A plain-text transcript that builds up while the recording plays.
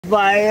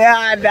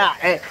bayada.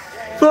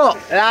 Po,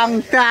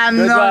 long time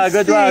good no one,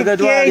 good see. one, good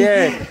one,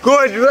 yeah.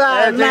 Good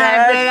one,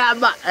 Yeah,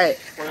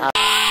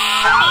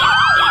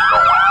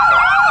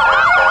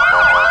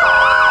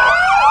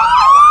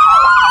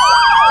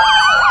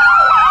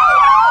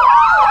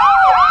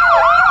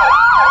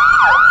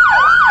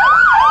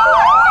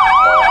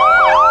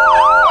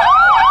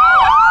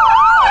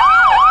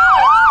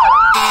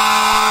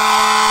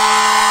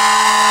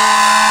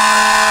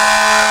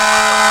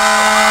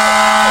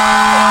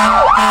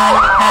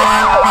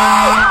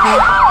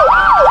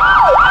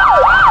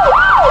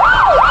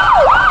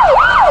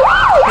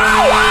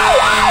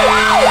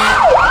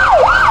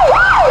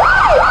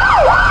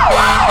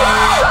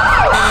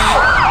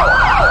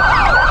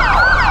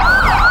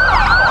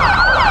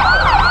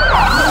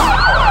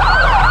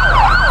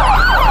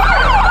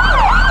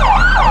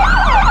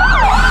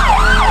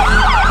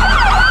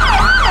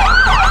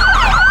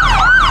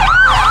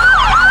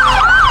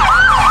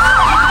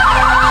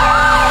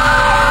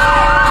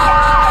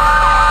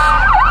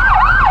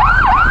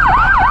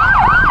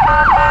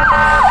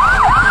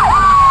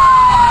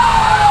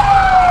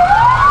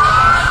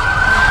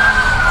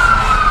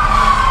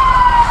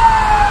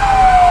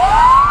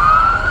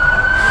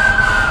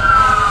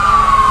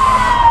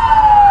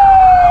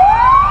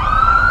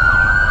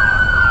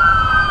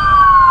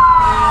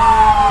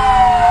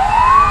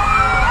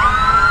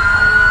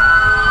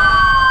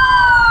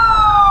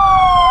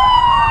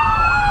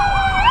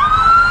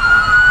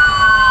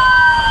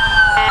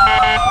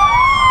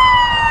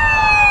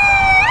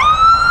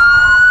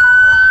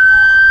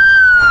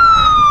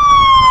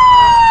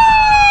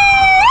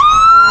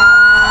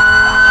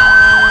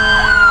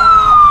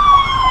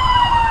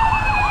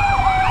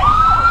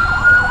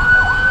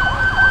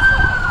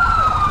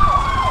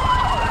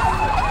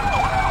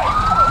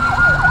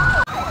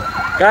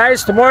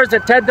 Guys, tomorrow's the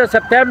 10th of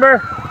September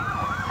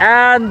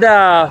and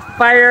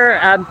fire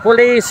and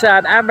police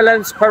and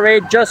ambulance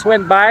parade just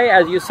went by,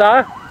 as you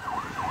saw,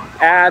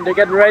 and they're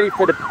getting ready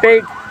for the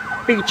big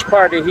beach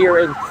party here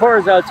in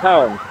Corozal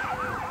Town.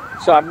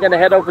 So I'm gonna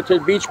head over to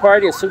the beach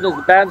party as soon as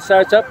the band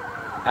starts up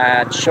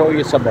and show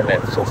you some of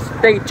it. So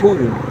stay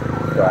tuned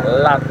for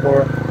a lot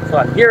more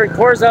fun here in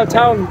Corozal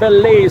Town,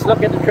 Belize.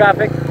 Look at the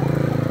traffic.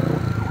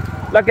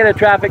 Look at the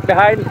traffic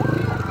behind.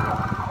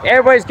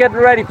 Everybody's getting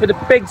ready for the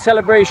big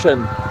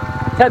celebration,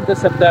 10th of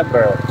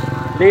September,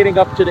 leading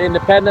up to the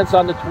Independence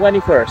on the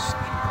 21st.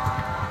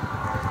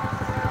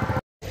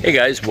 Hey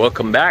guys,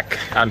 welcome back.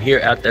 I'm here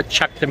at the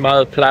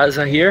Chactemal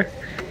Plaza here,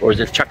 or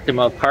the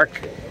Chactemal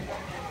Park,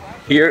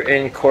 here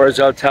in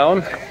Corozal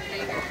Town.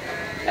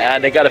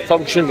 And they got a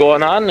function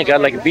going on. They got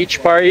like a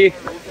beach party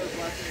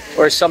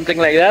or something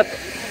like that.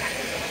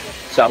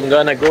 So I'm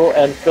gonna go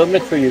and film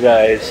it for you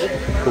guys.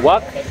 To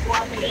what?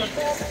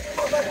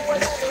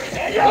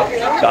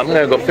 So I'm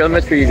gonna go film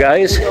it for you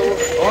guys.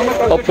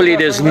 Hopefully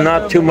there's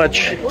not too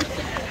much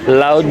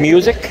loud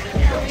music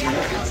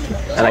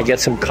and I get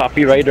some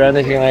copyright or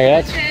anything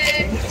like that.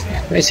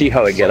 Let me see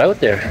how I get out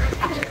there.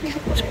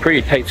 It's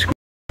pretty tight squeeze.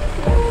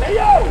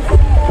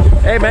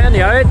 Hey man,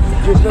 you alright?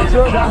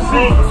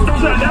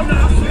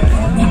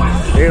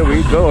 Here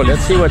we go.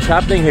 Let's see what's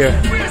happening here.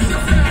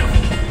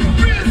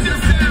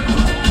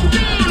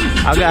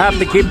 I'm gonna have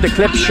to keep the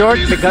clip short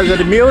because of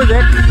the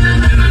music.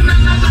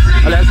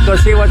 Well, let's go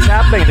see what's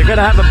happening. They're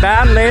gonna have a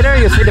band later.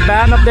 You see the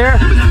band up there?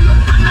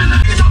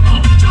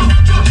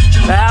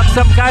 They have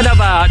some kind of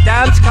a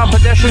dance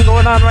competition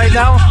going on right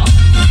now.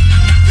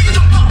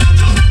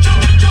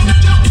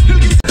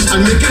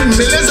 And making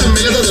millions and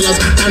millions of dollars,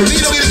 and we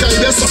don't even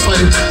get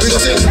suffering. We gonna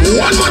say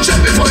one more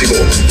jump before we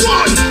go.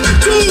 1,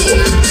 2,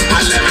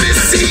 and let me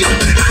see.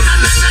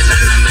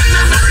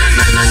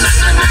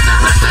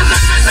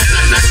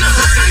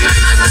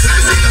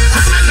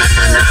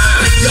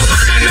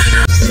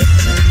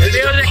 The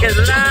music is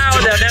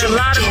loud and there's a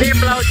lot of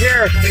people out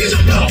here.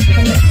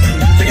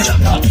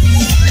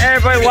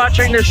 Everybody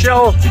watching the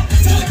show.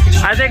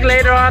 I think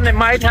later on they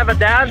might have a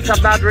dance,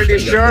 I'm not really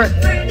sure.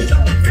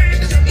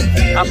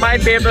 I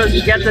might be able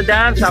to get the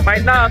dance, I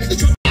might not.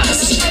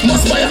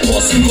 Must buy a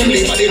costume, come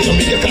later, they jump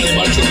in the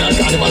carnival, Trinidad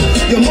carnival.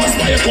 You must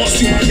buy a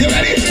costume. You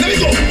ready? Let me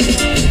go.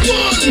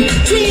 1,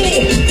 2,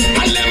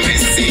 and let me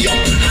see you.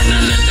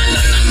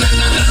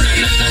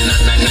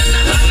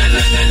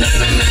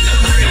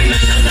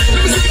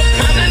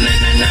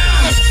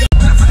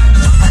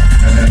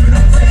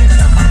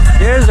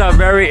 Here's a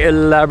very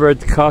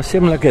elaborate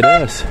costume. Look at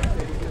this.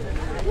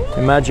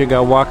 Imagine I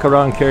walk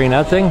around carrying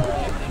that thing.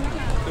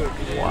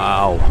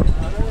 Wow.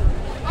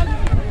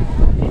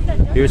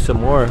 Here's some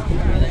more.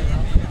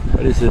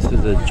 What is this? This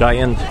is a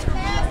giant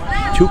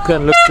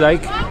toucan, looks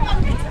like.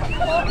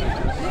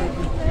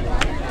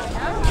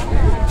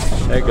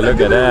 Take a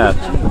look at that.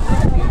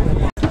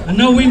 And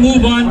now we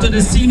move on to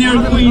the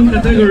senior queen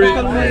category.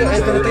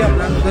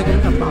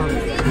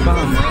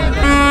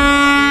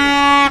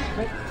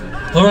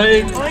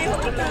 Alright,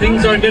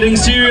 things are getting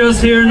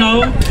serious here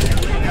now.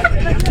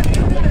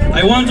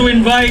 I want to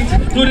invite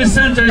to the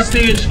center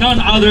stage none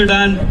other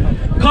than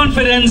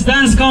Confidence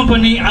Dance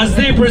Company as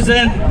they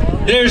present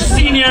their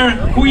senior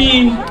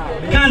queen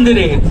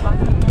candidate.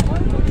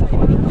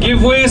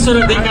 give way so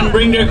that they can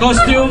bring their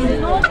costume.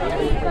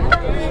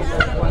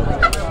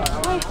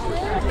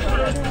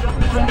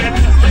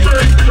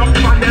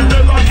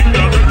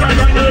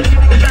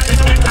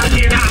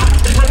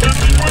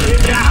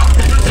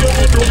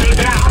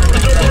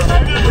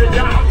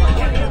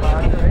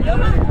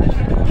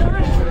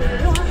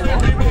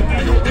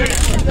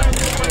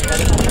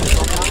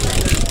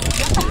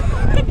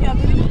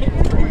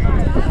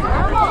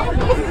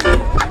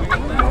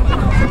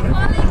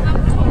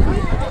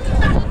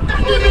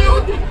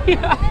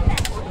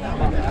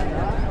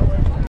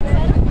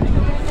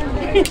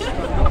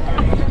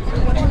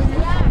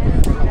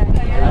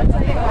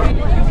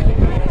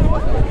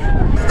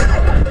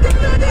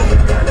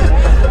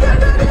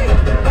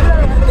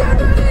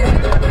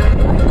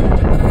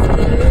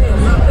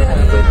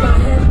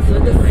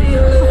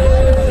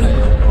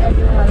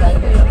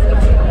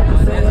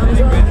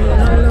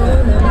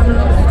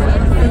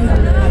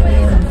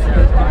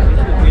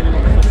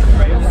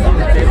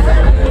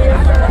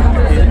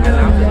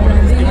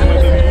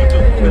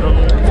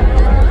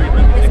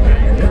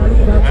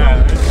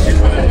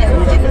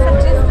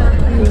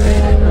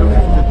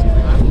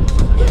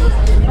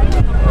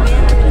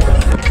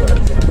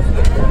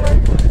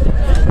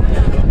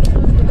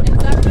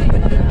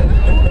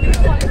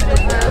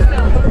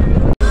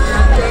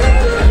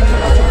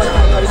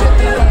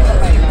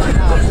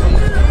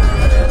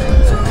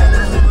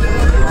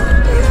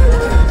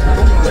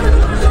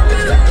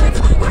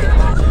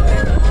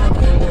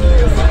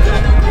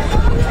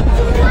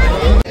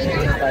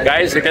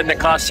 Guys, they're getting the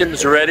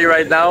costumes ready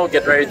right now.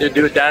 Get ready to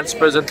do a dance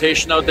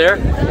presentation out there.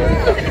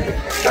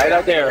 Right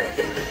out there.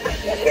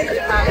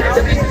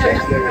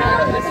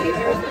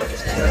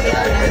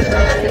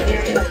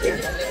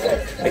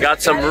 I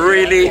got some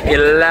really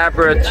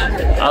elaborate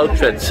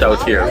outfits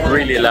out here.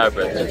 Really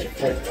elaborate.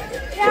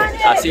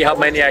 I'll see how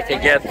many I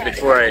can get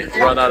before I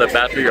run out of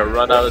battery or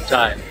run out of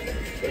time.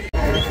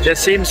 There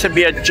seems to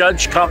be a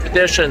judge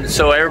competition,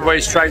 so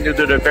everybody's trying to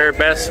do their very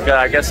best.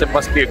 I guess it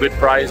must be a good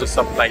prize or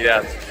something like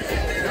that.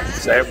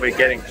 So everybody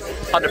getting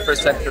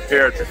 100%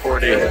 prepared before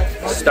they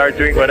start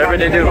doing whatever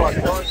they do.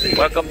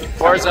 Welcome to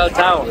Corozal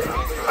Town.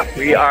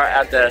 We are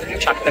at the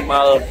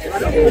Chactemal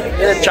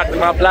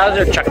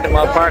Plaza or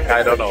Chactemal Park,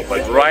 I don't know,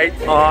 but right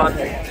on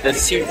the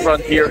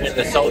seafront here in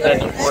the south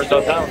end of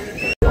Corozal Town.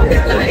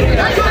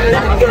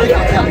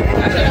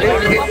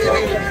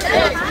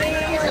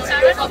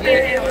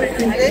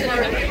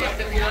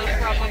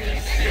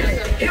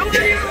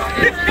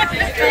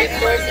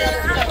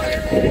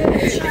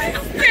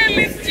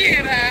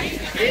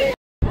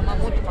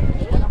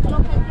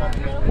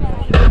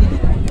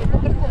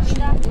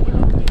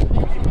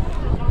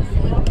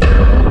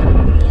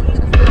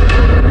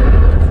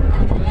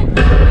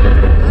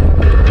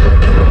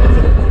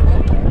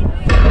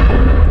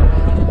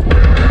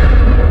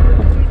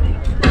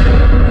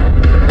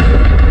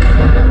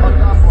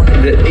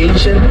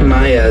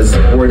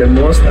 Were the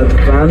most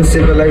advanced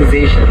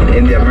civilization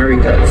in the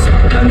Americas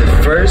and the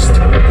first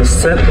to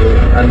settle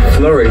and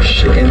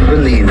flourish in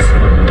Belize.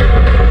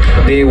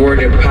 They were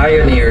the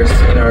pioneers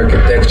in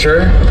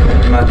architecture,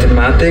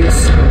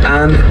 mathematics,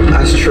 and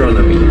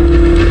astronomy.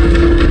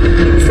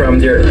 From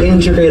their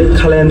intricate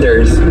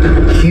calendars,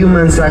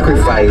 human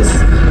sacrifice,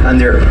 and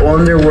their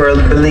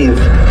underworld belief,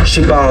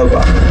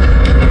 Xibalba,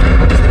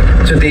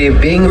 today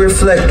being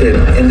reflected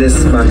in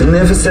this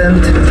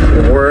magnificent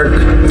work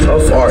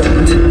of art.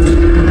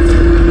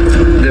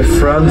 The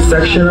front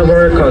section of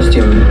our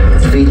costume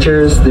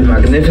features the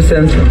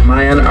magnificent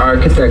Mayan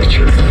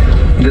architecture,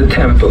 the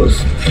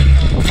temples.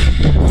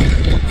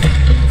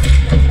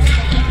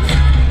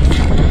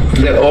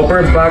 The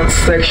upper back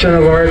section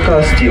of our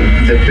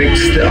costume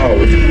depicts the owl,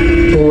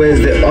 who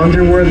is the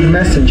underworld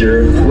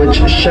messenger which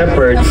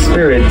shepherds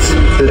spirits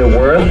to the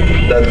world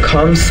that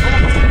comes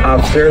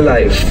after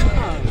life.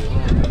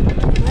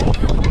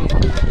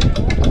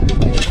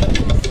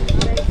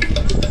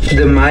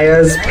 The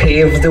Mayas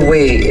paved the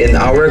way in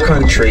our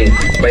country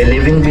by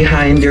leaving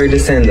behind their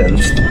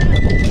descendants.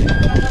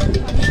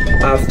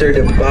 After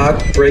the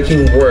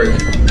back-breaking work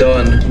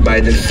done by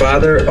the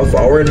father of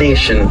our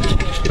nation,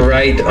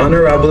 Right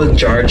Honorable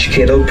George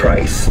Cato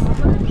Price.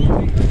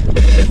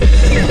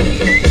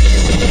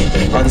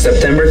 On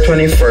September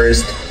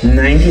 21st,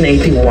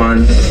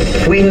 1981,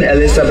 Queen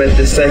Elizabeth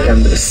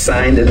II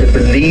signed the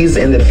Belize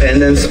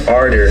Independence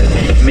Order,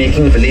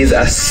 making Belize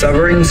a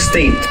sovereign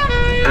state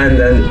and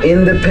an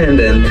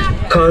independent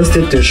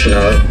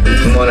constitutional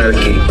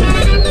monarchy.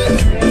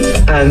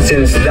 And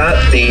since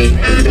that day,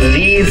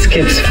 Belize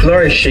keeps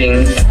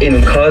flourishing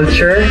in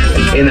culture,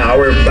 in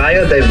our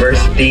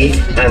biodiversity,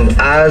 and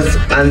as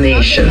a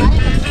nation.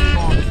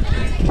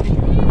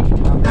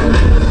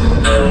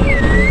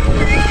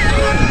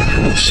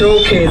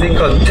 Showcasing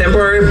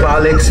contemporary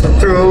balics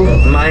through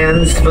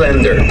Mayan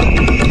splendor.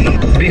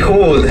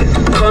 Behold,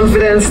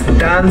 Confidence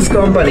Dance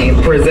Company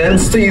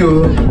presents to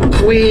you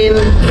Queen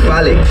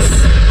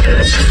Balics.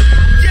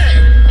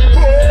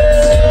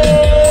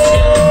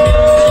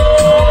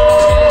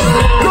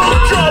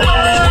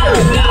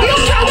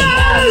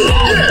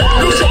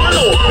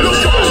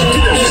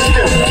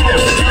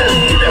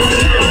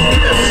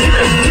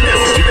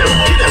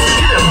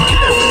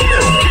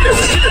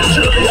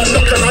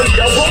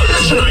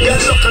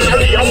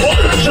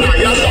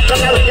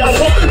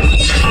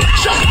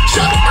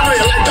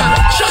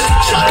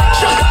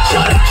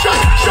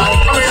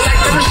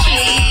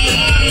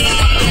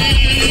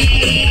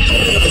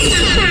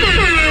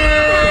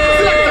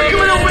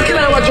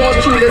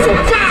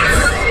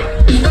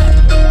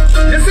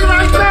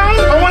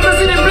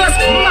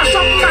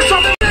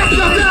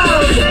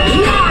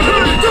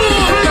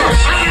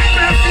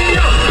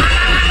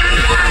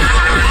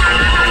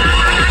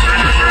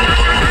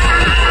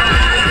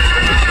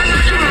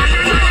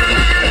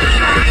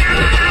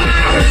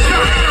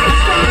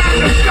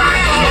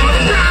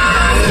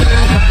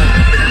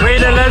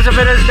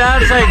 is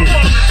dancing.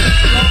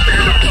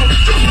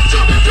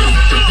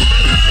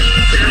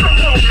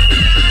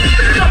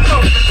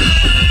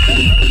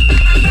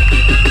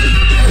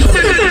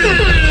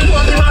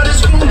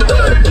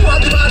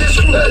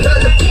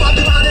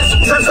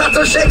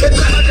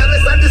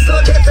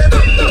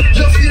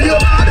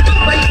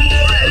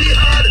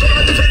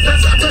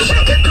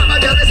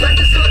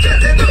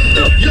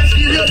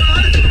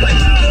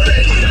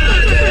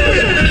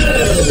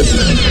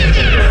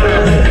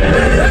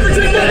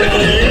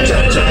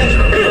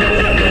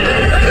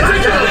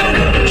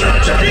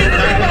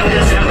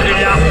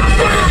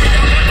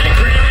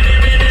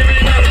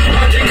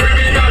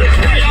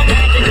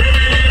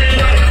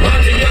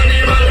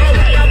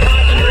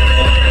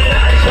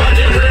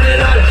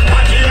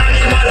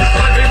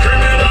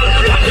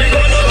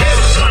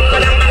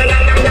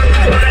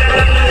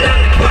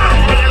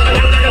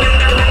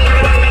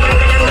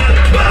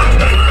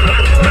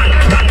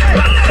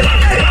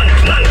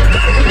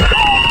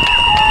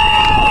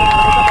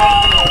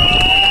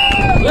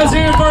 Let's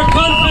hear it for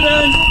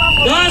Confidence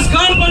Dance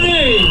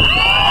Company.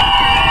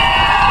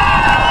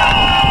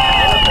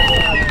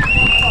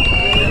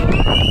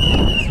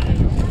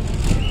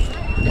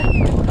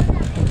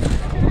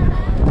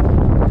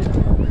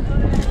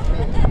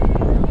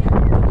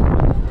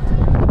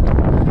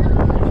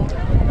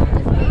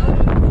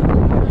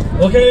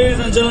 Okay, ladies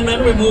and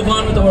gentlemen, we move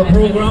on with our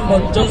program,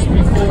 but just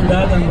before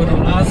that, I'm going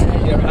to ask,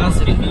 they're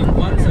asking me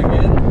once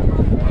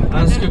again,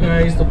 ask you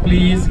guys to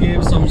please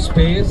give some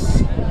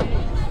space.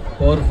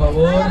 Por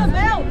favor.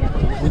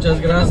 Muchas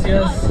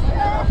gracias.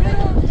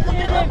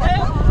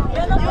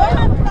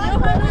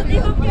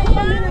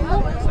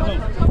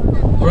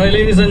 Alright,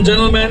 ladies and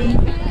gentlemen.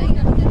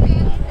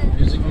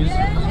 Music.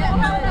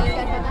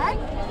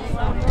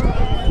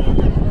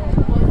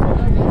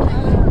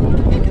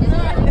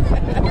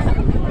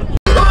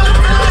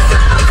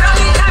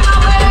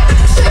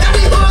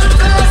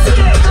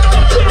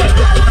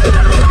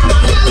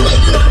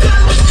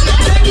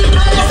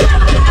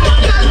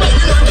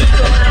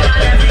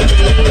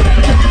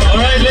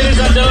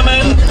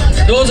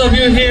 Those of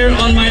you here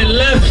on my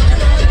left,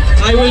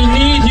 I will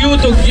need you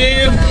to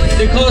give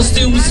the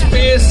costume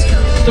space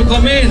to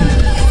come in.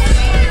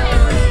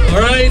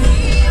 Alright?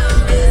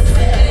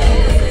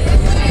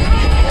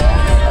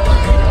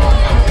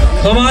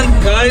 Come on,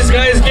 guys,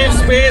 give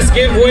space,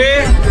 give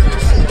way.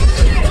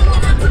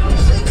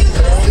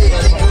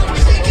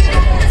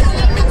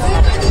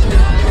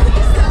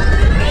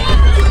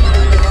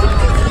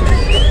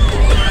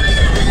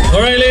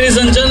 Alright, ladies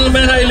and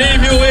gentlemen, I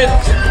leave you with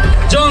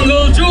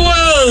Jungle Jewel.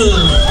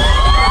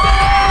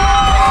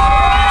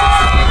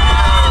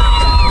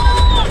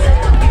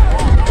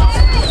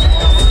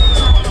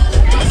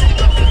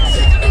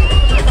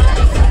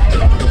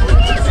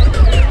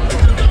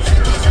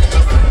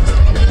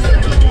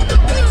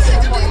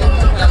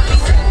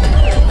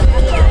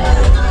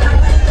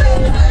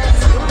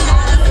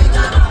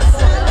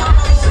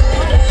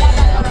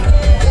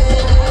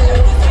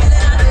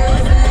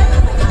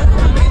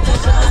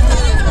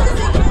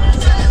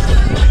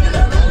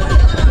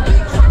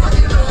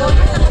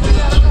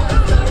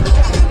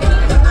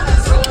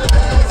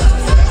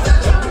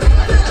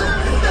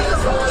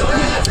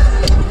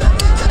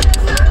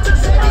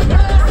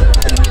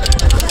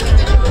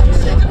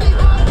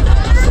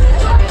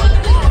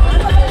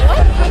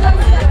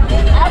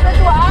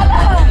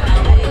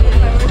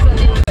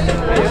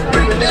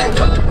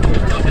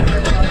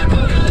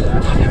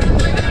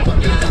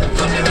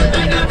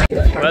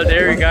 Well,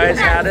 there you guys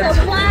had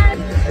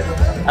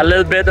it. A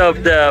little bit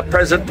of the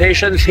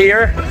presentations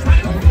here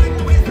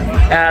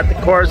at the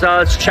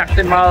Corozal's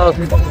Chactemal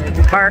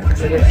Park,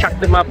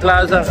 Chactemal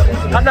Plaza.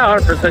 I'm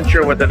not 100%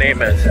 sure what the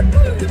name is,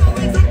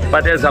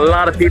 but there's a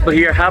lot of people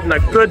here having a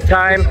good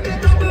time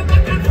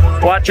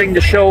watching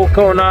the show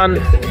going on.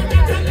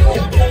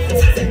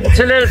 It's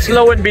a little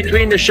slow in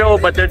between the show,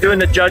 but they're doing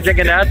the judging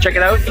and that. Check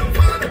it out.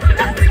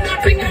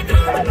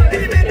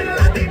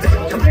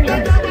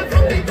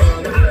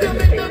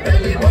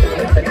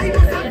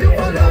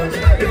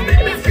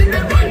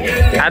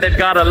 And they've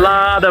got a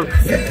lot of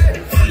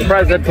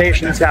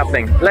presentations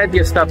happening, plenty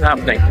of stuff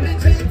happening.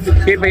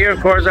 People here in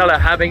Corozal are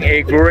having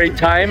a great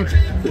time.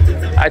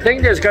 I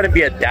think there's going to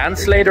be a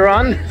dance later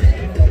on.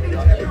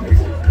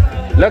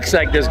 Looks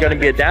like there's going to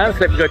be a dance.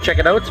 Let me go check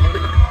it out.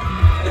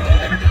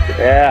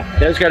 Yeah,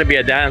 there's going to be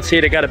a dance. See,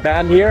 they got a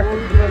band here.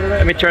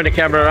 Let me turn the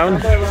camera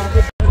around.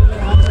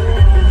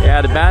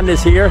 Yeah, the band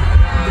is here.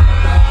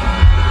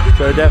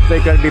 So they're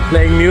definitely going to be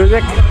playing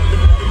music.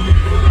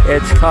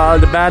 It's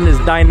called, the band is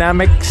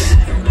Dynamics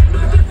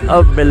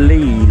of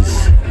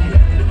Belize.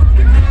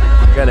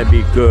 Gonna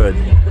be good.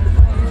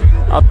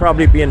 I'll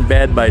probably be in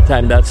bed by the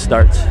time that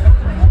starts.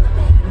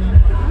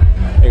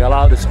 They got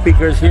all the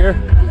speakers here.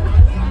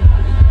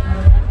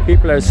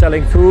 People are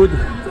selling food.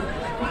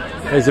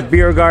 There's a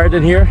beer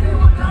garden here.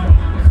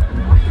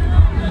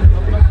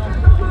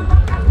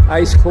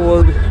 Ice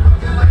cold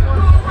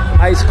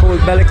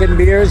Belican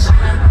beers.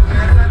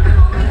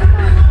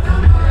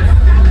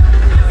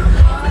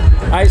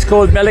 Ice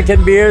cold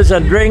Belican beers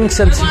and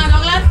drinks, and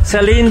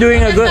Celine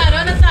doing a good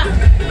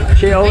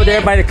She over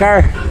there by the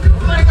car.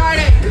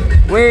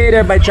 Way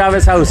there by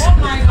Chavez house.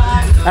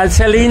 And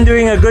Celine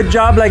doing a good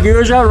job like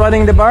usual,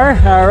 running the bar.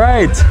 All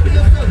right.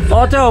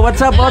 Otto,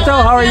 what's up, Otto?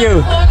 How are you?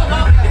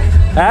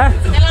 Huh?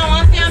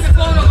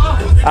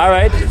 All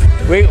right.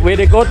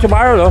 We go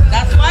tomorrow though.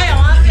 That's why I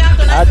want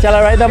to I'll tell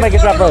her right now, make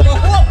it drop out.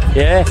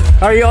 Yeah.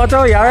 How are you,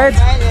 Otto? You all right?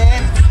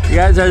 You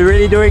guys are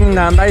really doing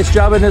a nice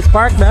job in this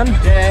park, man.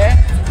 Yeah.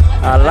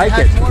 I like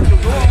it.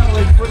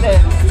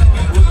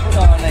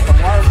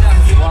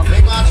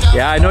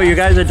 Yeah, I know you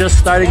guys are just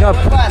starting up.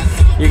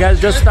 You guys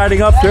just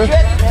starting up too?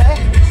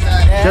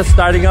 Just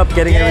starting up,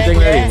 getting everything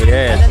ready.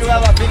 Yeah. And then we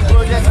have a big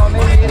project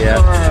coming in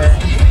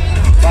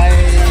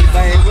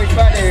by which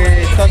part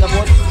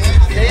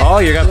the Oh,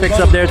 you're gonna fix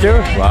up there too?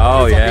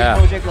 Wow, yeah.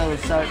 project that will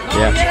start.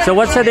 Yeah. So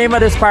what's the name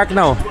of this park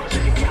now?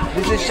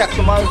 This is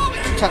Chactemal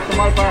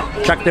Park.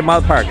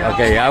 Chactemal Park.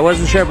 Okay, I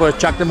wasn't sure if it was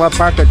Chactemal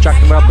Park or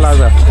Chactemal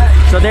Plaza.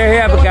 So there you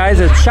have it, guys.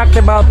 It's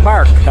Chactemal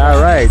Park.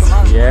 All right.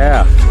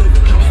 Yeah.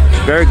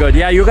 Very good.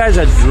 Yeah, you guys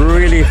are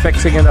really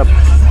fixing it up.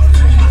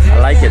 I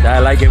like it. I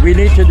like it. We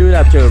need to do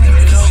that to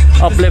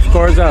uplift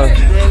Corozal.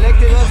 They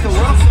elected us to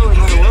work, so we're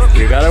gonna work.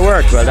 You gotta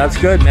work. Well, that's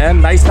good, man.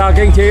 Nice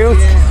talking to you.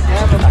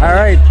 All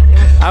right.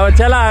 I'll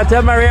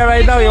tell Maria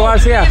right now. You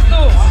want to see her?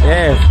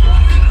 Yeah.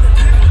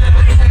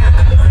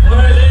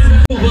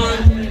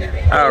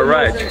 All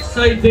right.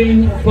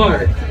 Exciting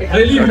part.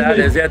 So that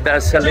is it.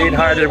 That's Celine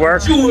hard at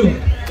work.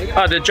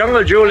 Oh, the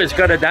Jungle Jewel is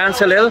gonna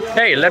dance a little.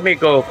 Hey, let me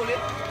go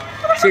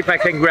see if I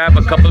can grab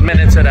a couple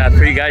minutes of that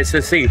for you guys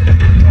to see.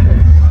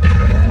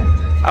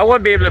 I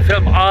won't be able to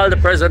film all the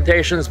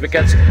presentations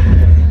because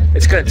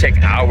it's gonna take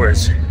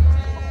hours.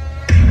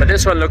 But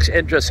this one looks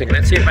interesting.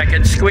 Let's see if I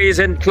can squeeze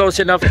in close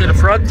enough to the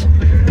front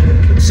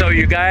so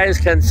you guys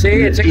can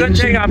see. It's a good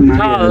thing I'm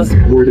tall.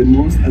 Were the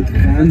most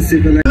advanced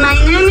civilization. My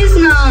name is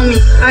Naomi.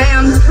 I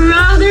am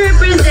proudly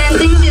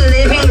representing the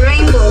living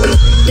rainbow.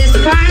 The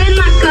scarlet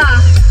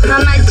macaque, a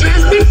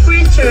majestic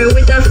creature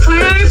with a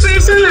fiery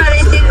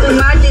personality to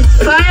match its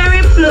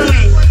fiery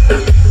plumage.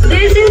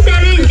 This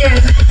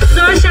intelligent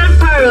social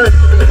parrot,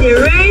 the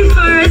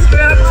rainforest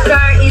rock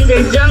star in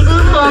their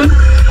jungle home,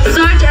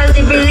 such as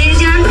the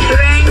Belizean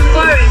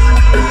rainforest,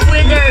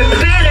 with their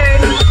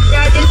feathers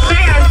that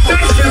display a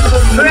spectrum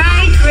of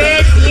bright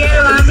red,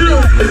 yellow, and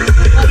blue,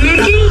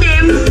 making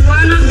them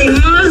one of the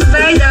most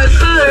vital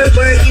color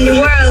birds in the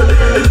world.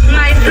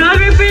 My flag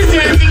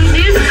representing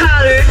this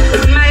color,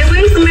 my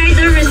wings made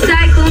of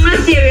recycled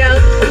material,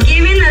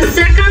 giving a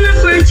second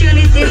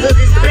opportunity to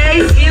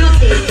display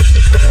beauty.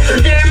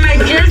 Their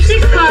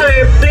majestic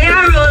color play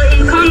a role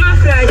in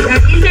camouflage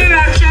and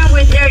interaction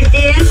with their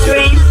dense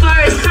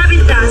rainforest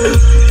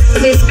habitats.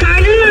 The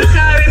scarlet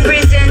macaque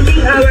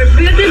representing our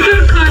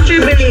beautiful country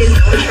Belize,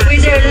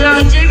 with their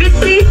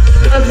longevity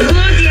of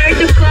good years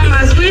to come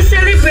as we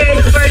celebrate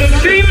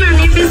 43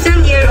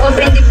 magnificent years of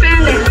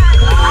independence.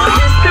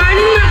 The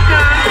scarlet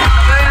macaque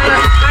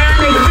are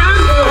an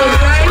example of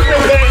life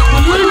with their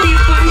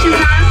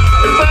multifunctional,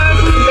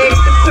 powerful beaks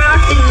to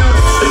crack the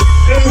nuts.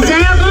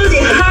 Resemble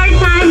the hard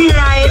time in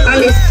life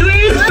and the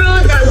sweet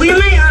fruit that we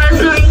may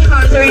also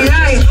encounter in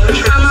life.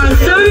 Among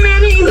so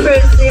many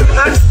impressive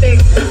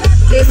aspects,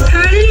 the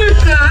scarlet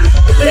macaque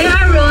play a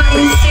role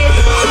in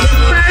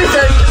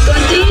dispersal to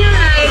continue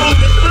life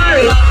in the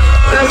forest,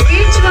 as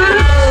each one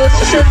of us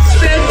should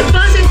spread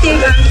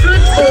positive and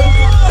fruitful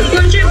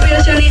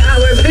contribution in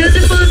our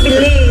beautiful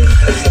Belize.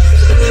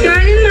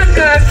 Scarlet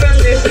macaque, from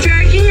their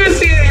striking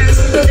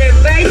appearance to their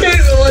vital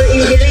role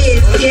in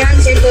Belize and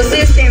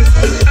ecosystem,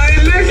 a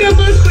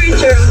remarkable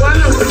creature,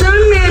 one of so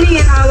many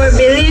in our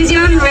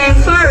Belizean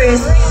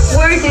rainforest,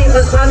 worthy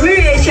of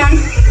admiration.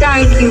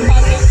 Thank you.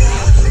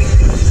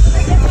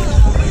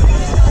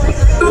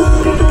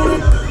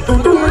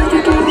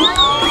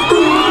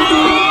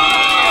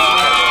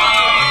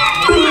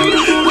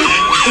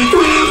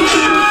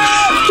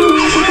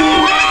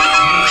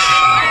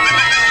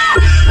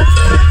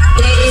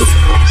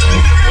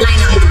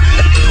 Line up.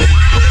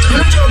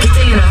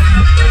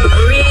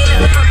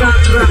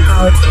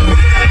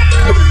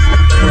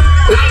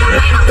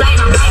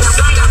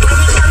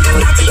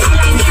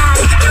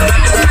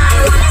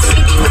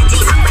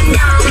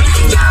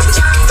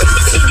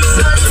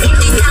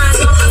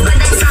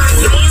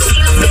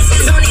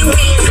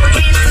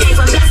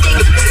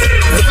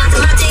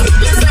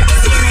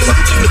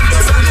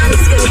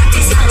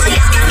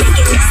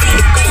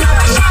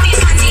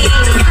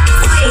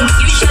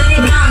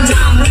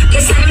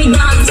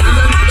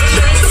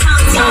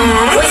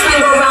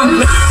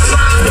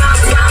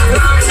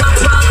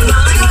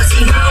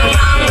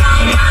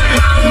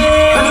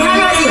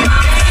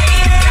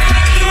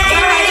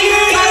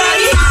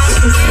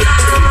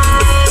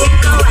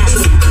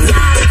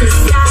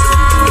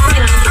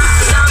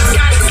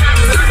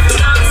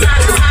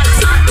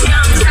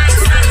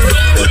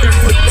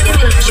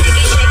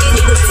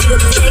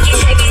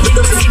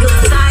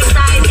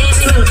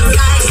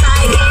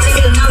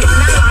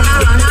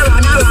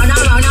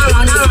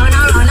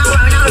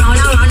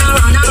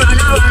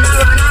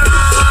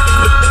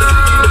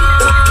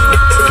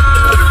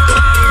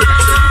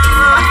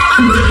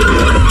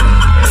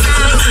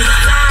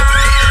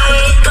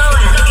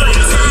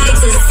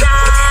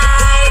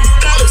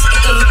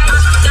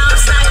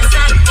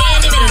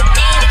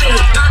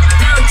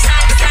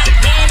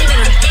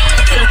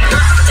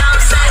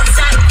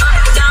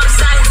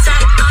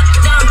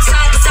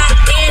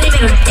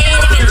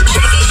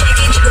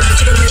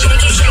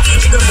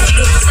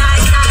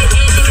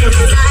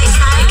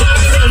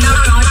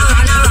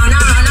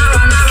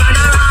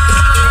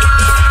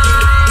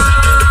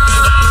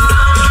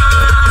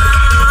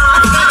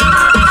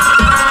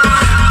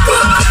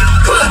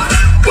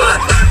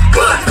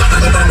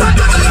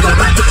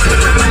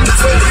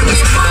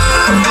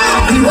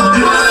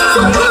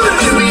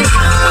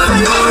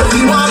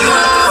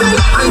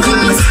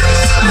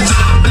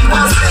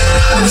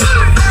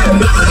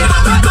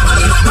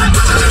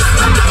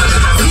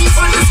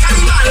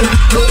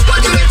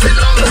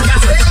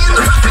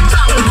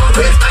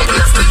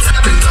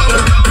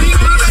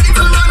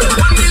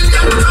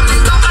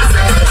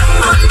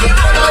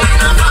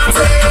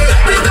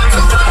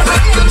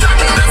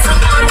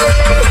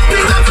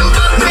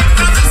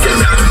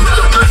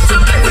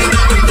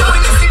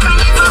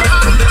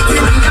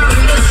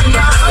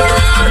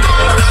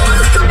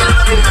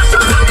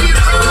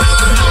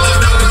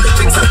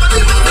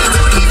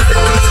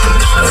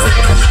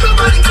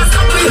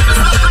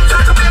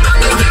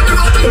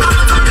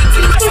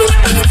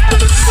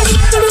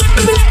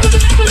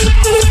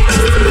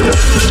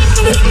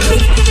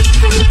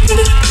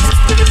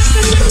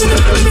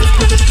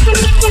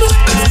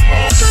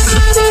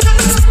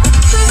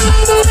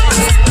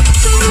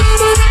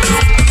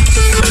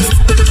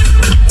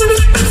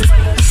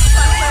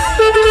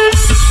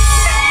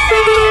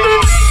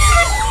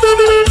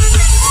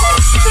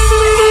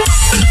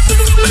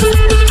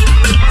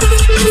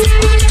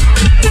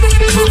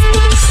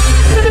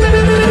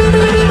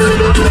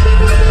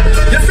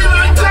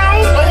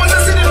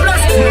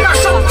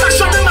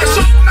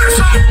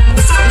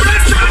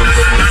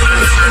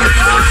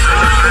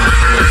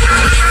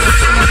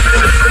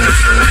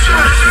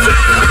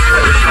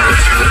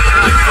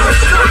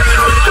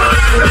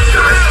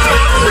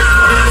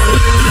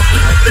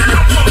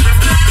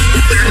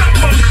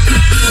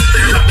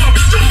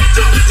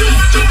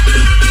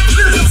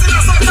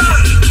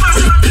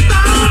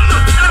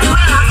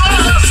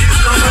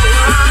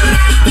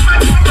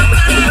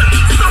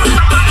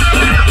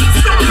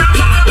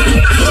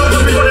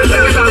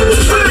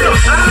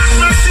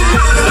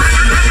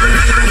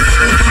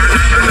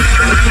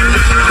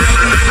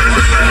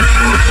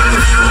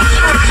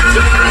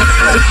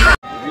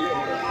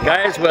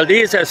 Well,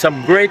 these are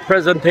some great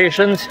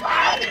presentations.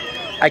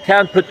 I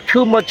can't put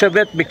too much of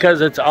it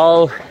because it's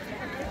all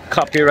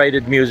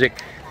copyrighted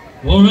music.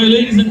 All right,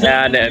 ladies and And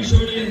gentlemen, make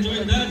sure you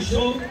enjoyed that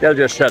show. they'll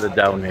just shut it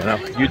down, you know.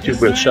 YouTube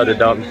will shut it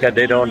down because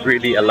they don't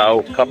really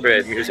allow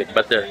copyrighted music.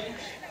 But the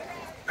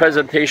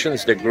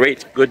presentations, they're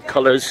great, good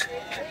colors.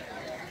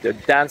 They're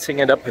dancing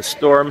it up a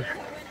storm.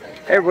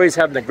 Everybody's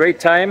having a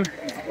great time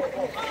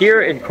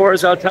here in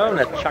Corozal Town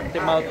at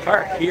Chactemal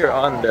Park, here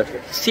on the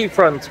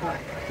seafront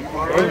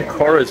in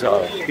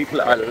Corozal.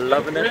 People are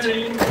loving it.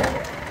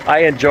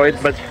 I enjoy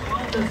it, but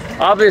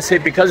obviously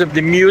because of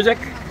the music,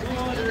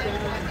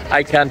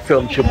 I can't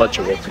film too much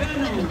of it.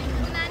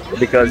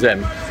 Because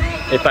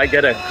if I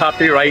get a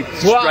copyright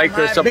strike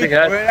or something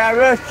like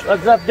that.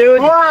 What's up,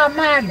 dude? Wow,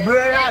 my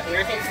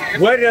brother.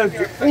 What is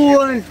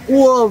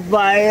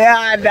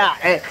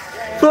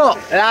so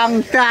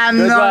long time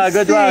Good no one,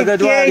 good see, one,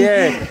 good one, King.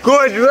 yeah.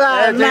 Good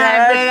one,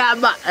 Yeah,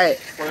 my brother.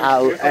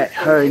 I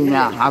heard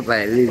now how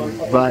I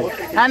live, but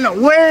and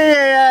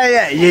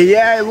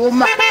yeah,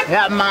 woman,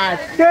 yeah, my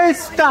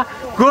sister.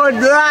 Good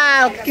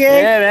luck,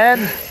 King. Yeah,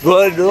 man.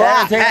 Good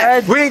luck. Everything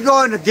right? We're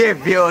going to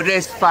give you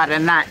this for the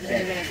night.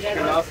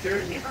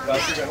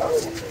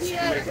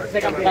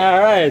 All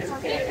right.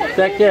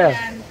 Take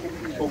care.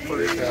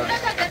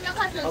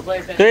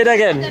 Do it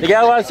again. You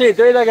got one seat.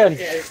 Do it again.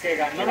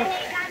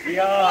 All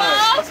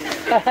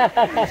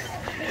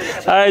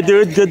right,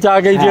 dude. Good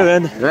talking to you,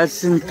 man.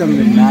 Listen to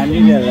me. I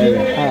need a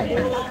little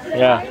help.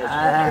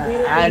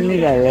 Yeah. I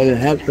need a little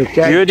help.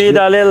 You need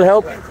a little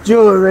help?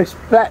 Due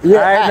respect.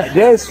 Yeah,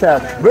 this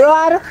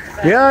brother.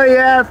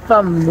 You're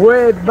from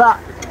way back.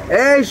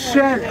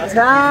 Ancient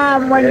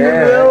time when you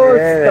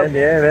lose.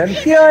 Man.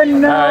 You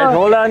know. All right,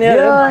 hold on here.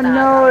 You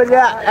know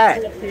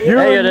that. Hey,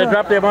 You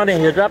drop your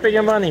money. You're dropping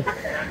your money.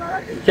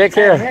 Take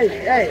care.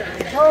 Hey,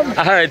 come.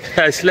 All right,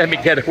 guys, let me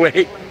get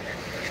away.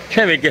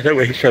 Let me get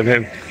away from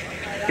him.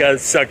 That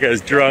sucker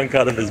is drunk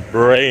out of his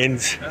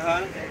brains.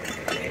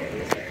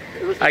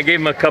 I gave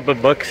him a couple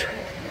bucks,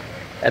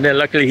 and then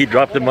luckily he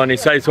dropped the money.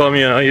 So I told him,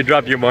 you know, you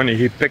dropped your money.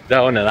 He picked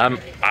down, and I'm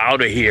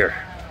out of here.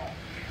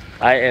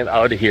 I am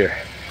out of here.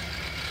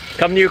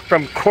 Coming to you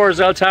from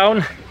Corozal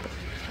Town,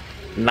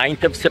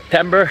 9th of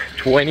September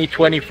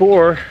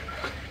 2024,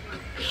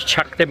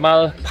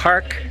 Chactemal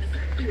Park,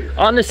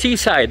 on the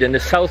seaside in the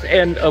south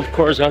end of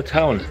Corozal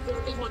Town.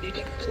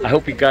 I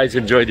hope you guys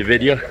enjoyed the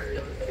video.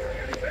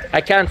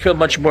 I can't film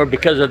much more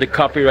because of the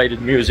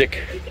copyrighted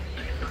music,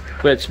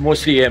 but it's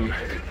mostly you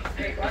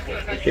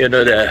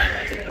know,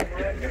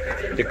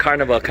 the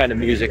carnival kind of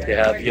music they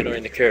have, you know,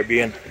 in the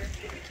Caribbean,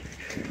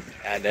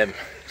 and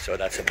so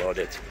that's about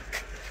it.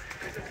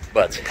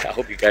 But I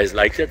hope you guys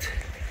liked it,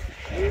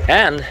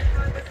 and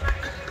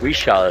we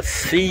shall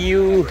see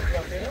you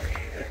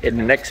in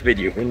the next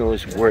video. Who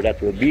knows where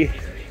that will be?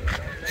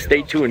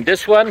 Stay tuned.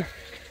 This one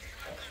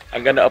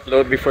I'm gonna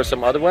upload before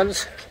some other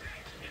ones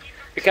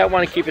because I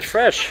want to keep it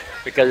fresh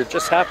because it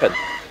just happened.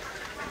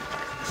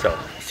 So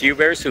see you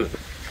very soon.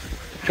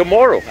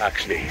 Tomorrow,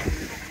 actually.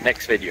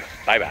 Next video.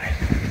 Bye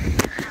bye.